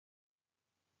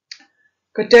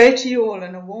Good day to you all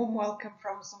and a warm welcome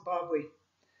from Zimbabwe.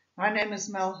 My name is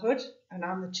Mel Hood and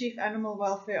I'm the Chief Animal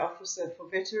Welfare Officer for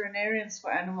Veterinarians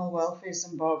for Animal Welfare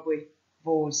Zimbabwe,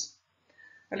 VAWS.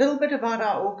 A little bit about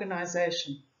our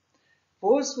organization.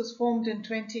 VAWS was formed in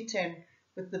 2010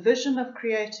 with the vision of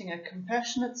creating a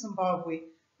compassionate Zimbabwe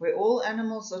where all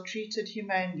animals are treated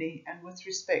humanely and with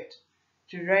respect,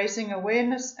 through raising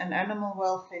awareness and animal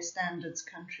welfare standards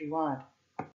countrywide.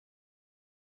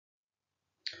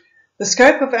 The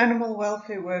scope of animal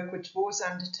welfare work which VAWS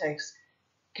undertakes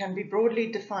can be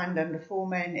broadly defined under four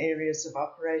main areas of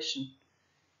operation.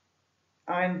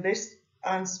 Our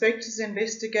inspectors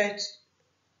investigate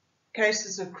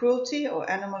cases of cruelty or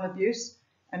animal abuse,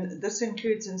 and this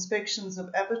includes inspections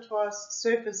of abattoirs,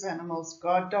 surface animals,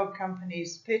 guard dog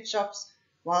companies, pet shops,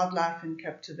 wildlife in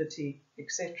captivity,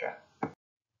 etc.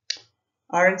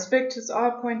 Our inspectors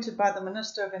are appointed by the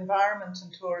Minister of Environment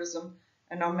and Tourism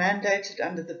and are mandated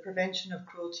under the Prevention of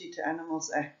Cruelty to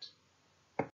Animals Act.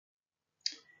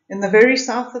 In the very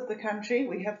south of the country,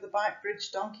 we have the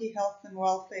Beitbridge Donkey Health and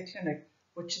Welfare Clinic,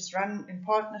 which is run in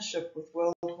partnership with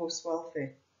World Horse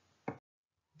Welfare.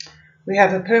 We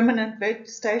have a permanent vet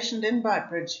stationed in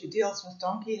Beitbridge who deals with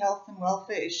donkey health and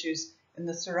welfare issues in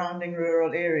the surrounding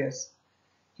rural areas.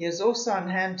 He is also on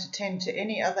hand to tend to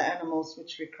any other animals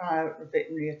which require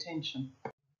veterinary attention.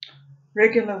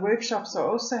 Regular workshops are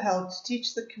also held to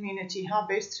teach the community how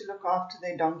best to look after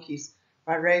their donkeys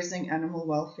by raising animal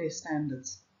welfare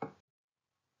standards.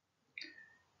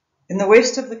 In the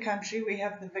west of the country, we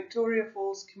have the Victoria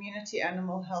Falls Community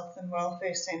Animal Health and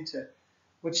Welfare Centre,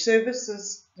 which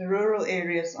services the rural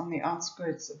areas on the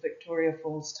outskirts of Victoria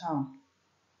Falls town.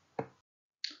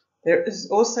 There is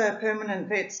also a permanent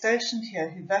vet stationed here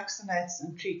who vaccinates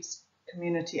and treats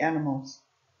community animals.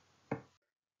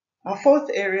 Our fourth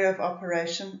area of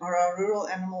operation are our rural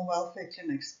animal welfare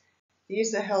clinics.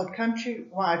 These are held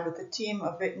countrywide with a team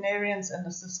of veterinarians and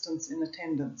assistants in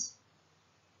attendance.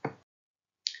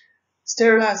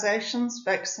 Sterilizations,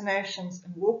 vaccinations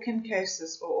and walk-in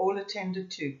cases are all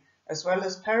attended to, as well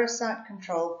as parasite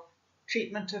control,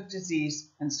 treatment of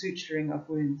disease and suturing of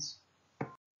wounds.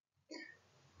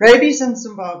 Rabies in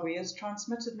Zimbabwe is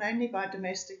transmitted mainly by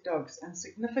domestic dogs and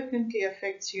significantly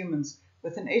affects humans,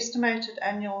 with an estimated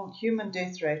annual human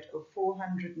death rate of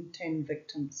 410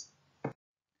 victims.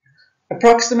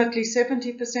 Approximately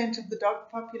 70% of the dog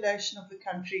population of the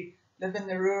country live in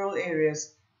the rural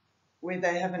areas, where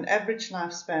they have an average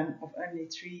lifespan of only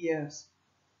 3 years.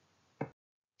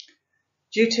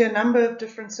 Due to a number of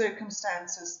different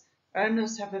circumstances,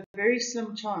 owners have a very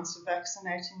slim chance of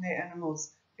vaccinating their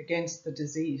animals against the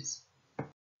disease.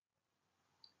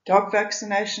 Dog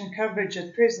vaccination coverage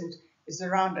at present is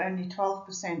around only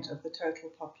 12% of the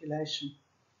total population.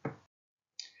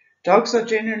 Dogs are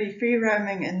generally free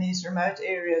roaming in these remote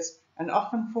areas and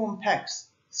often form packs,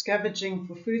 scavenging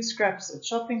for food scraps at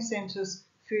shopping centres,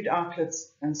 food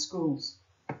outlets and schools.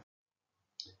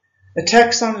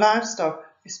 Attacks on livestock,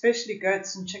 especially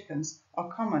goats and chickens,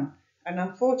 are common, and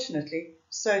unfortunately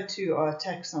so too are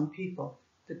attacks on people,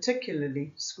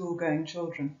 particularly school-going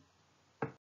children.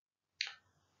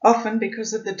 Often,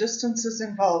 because of the distances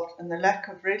involved and the lack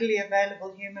of readily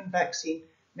available human vaccine,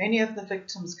 many of the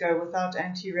victims go without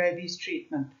anti-rabies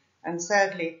treatment, and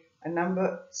sadly, a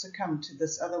number succumb to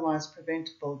this otherwise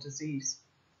preventable disease.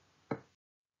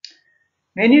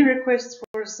 Many requests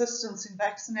for assistance in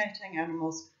vaccinating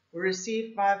animals were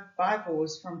received by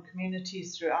VAWS from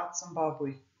communities throughout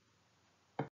Zimbabwe.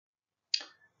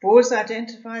 VAWS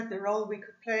identified the role we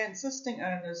could play in assisting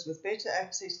owners with better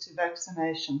access to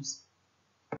vaccinations.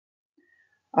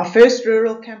 Our first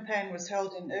rural campaign was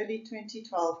held in early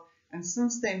 2012, and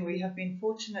since then we have been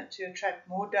fortunate to attract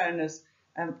more donors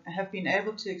and have been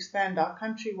able to expand our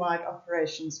countrywide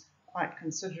operations quite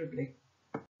considerably.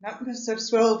 Numbers have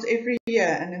swelled every year,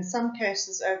 and in some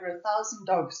cases over 1,000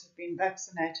 dogs have been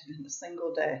vaccinated in a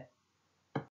single day.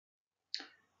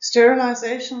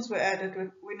 Sterilizations were added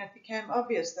when it became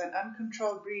obvious that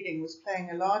uncontrolled breeding was playing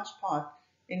a large part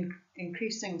in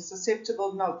increasing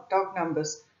susceptible dog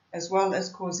numbers, as well as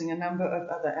causing a number of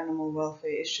other animal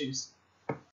welfare issues.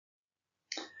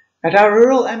 At our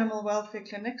rural animal welfare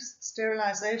clinics,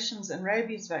 sterilizations and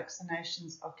rabies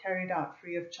vaccinations are carried out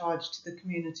free of charge to the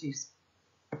communities.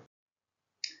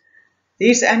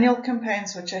 These annual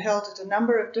campaigns, which are held at a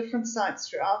number of different sites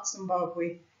throughout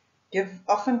Zimbabwe, give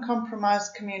often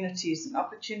compromised communities an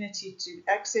opportunity to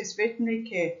access veterinary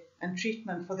care and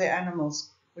treatment for their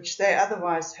animals, which they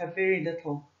otherwise have very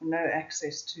little or no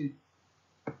access to.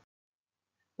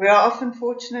 We are often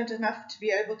fortunate enough to be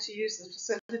able to use the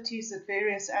facilities at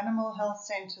various animal health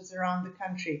centres around the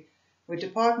country, where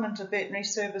Department of Veterinary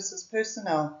Services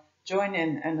personnel join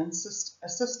in and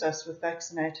assist us with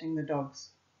vaccinating the dogs.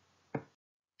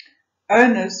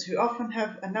 Owners who often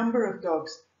have a number of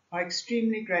dogs are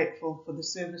extremely grateful for the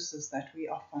services that we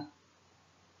offer.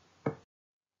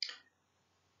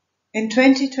 In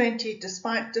 2020,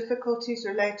 despite difficulties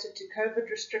related to COVID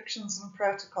restrictions and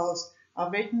protocols, our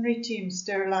veterinary team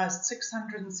sterilised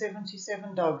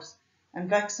 677 dogs and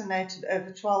vaccinated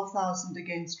over 12,000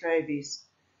 against rabies,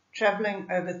 travelling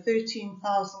over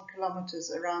 13,000 kilometres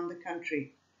around the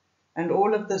country, and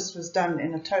all of this was done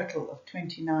in a total of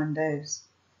 29 days.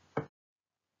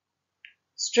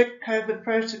 Strict COVID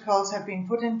protocols have been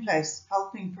put in place,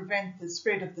 helping prevent the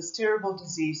spread of this terrible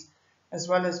disease, as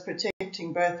well as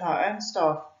protecting both our own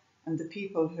staff and the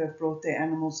people who have brought their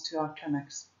animals to our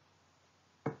clinics.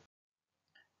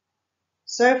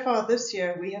 So far this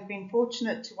year, we have been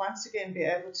fortunate to once again be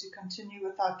able to continue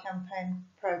with our campaign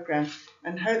program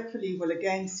and hopefully will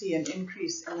again see an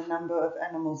increase in the number of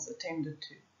animals attended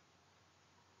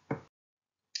to.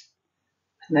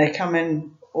 And they come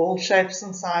in all shapes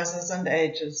and sizes and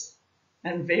ages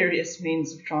and various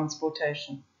means of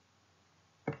transportation.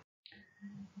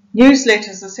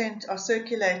 Newsletters are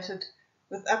circulated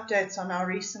with updates on our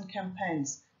recent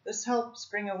campaigns. This helps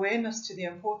bring awareness to the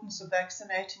importance of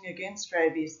vaccinating against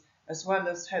rabies, as well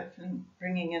as hopefully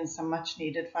bringing in some much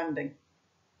needed funding.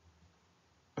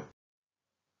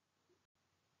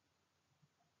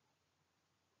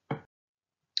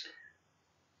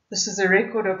 This is a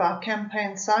record of our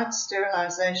campaign sites,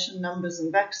 sterilisation numbers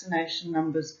and vaccination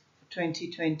numbers for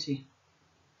 2020.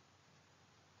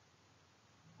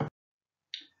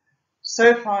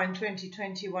 So far in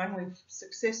 2021, we've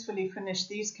successfully finished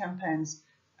these campaigns,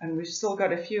 and we've still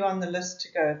got a few on the list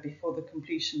to go before the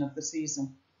completion of the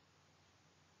season.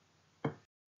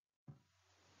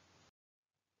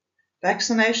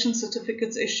 Vaccination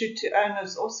certificates issued to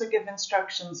owners also give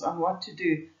instructions on what to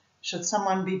do should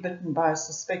someone be bitten by a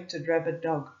suspected rabid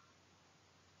dog.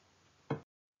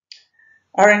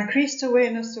 Our increased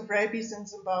awareness of rabies in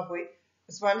Zimbabwe,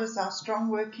 as well as our strong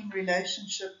working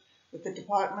relationship with the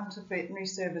Department of Veterinary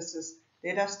Services,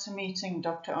 led us to meeting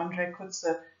Dr. Andre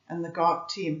Kutzer and the GARC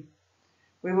team.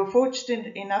 We were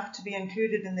fortunate enough to be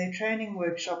included in their training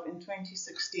workshop in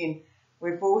 2016,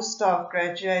 where VOR staff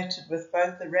graduated with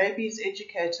both the rabies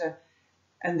educator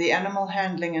and the animal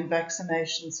handling and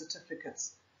vaccination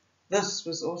certificates. This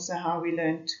was also how we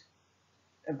learned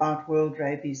about World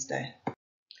Rabies Day.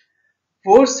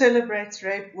 VOR celebrates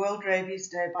World Rabies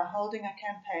Day by holding a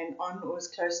campaign on or as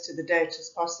close to the date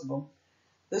as possible.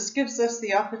 This gives us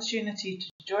the opportunity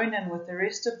to join in with the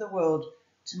rest of the world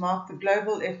to mark the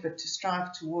global effort to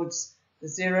strive towards the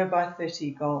 0 by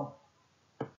 30 goal.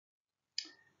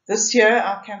 This year,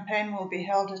 our campaign will be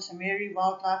held at Ameri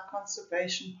Wildlife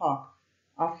Conservation Park,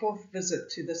 our 4th visit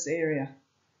to this area.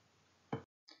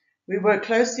 We work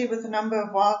closely with a number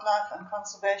of wildlife and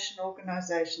conservation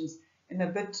organisations in a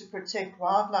bid to protect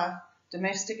wildlife,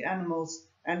 domestic animals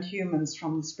and humans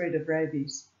from the spread of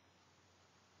rabies.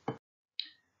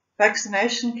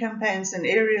 Vaccination campaigns in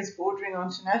areas bordering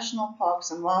onto national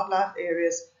parks and wildlife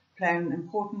areas play an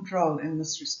important role in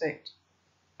this respect.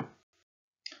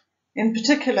 In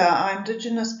particular, our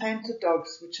indigenous painted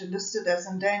dogs, which are listed as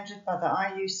endangered by the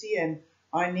IUCN,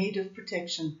 are in need of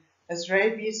protection, as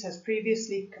rabies has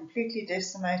previously completely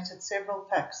decimated several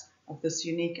packs of this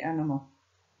unique animal.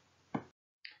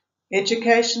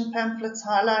 Education pamphlets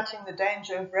highlighting the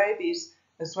danger of rabies,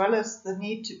 as well as the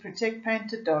need to protect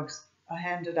painted dogs, are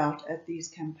handed out at these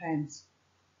campaigns.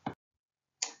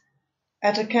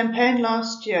 At a campaign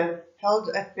last year, held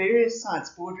at various sites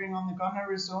bordering on the Ghana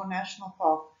Resort National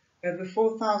Park, over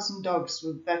 4,000 dogs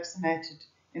were vaccinated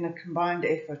in a combined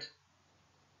effort.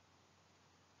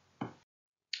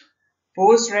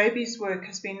 VOR's rabies work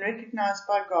has been recognised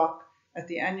by GARC at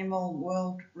the annual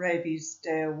World Rabies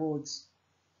Day Awards.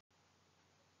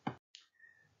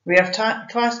 We have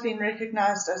twice been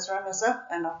recognised as runners-up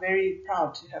and are very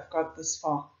proud to have got this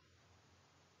far.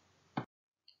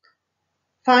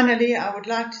 Finally, I would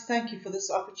like to thank you for this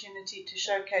opportunity to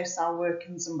showcase our work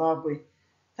in Zimbabwe.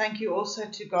 Thank you also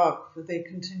to GARC for their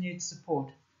continued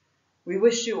support. We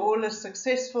wish you all a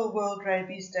successful World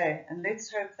Rabies Day, and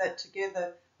let's hope that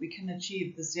together we can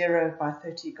achieve the 0 by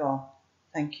 30 goal.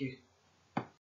 Thank you.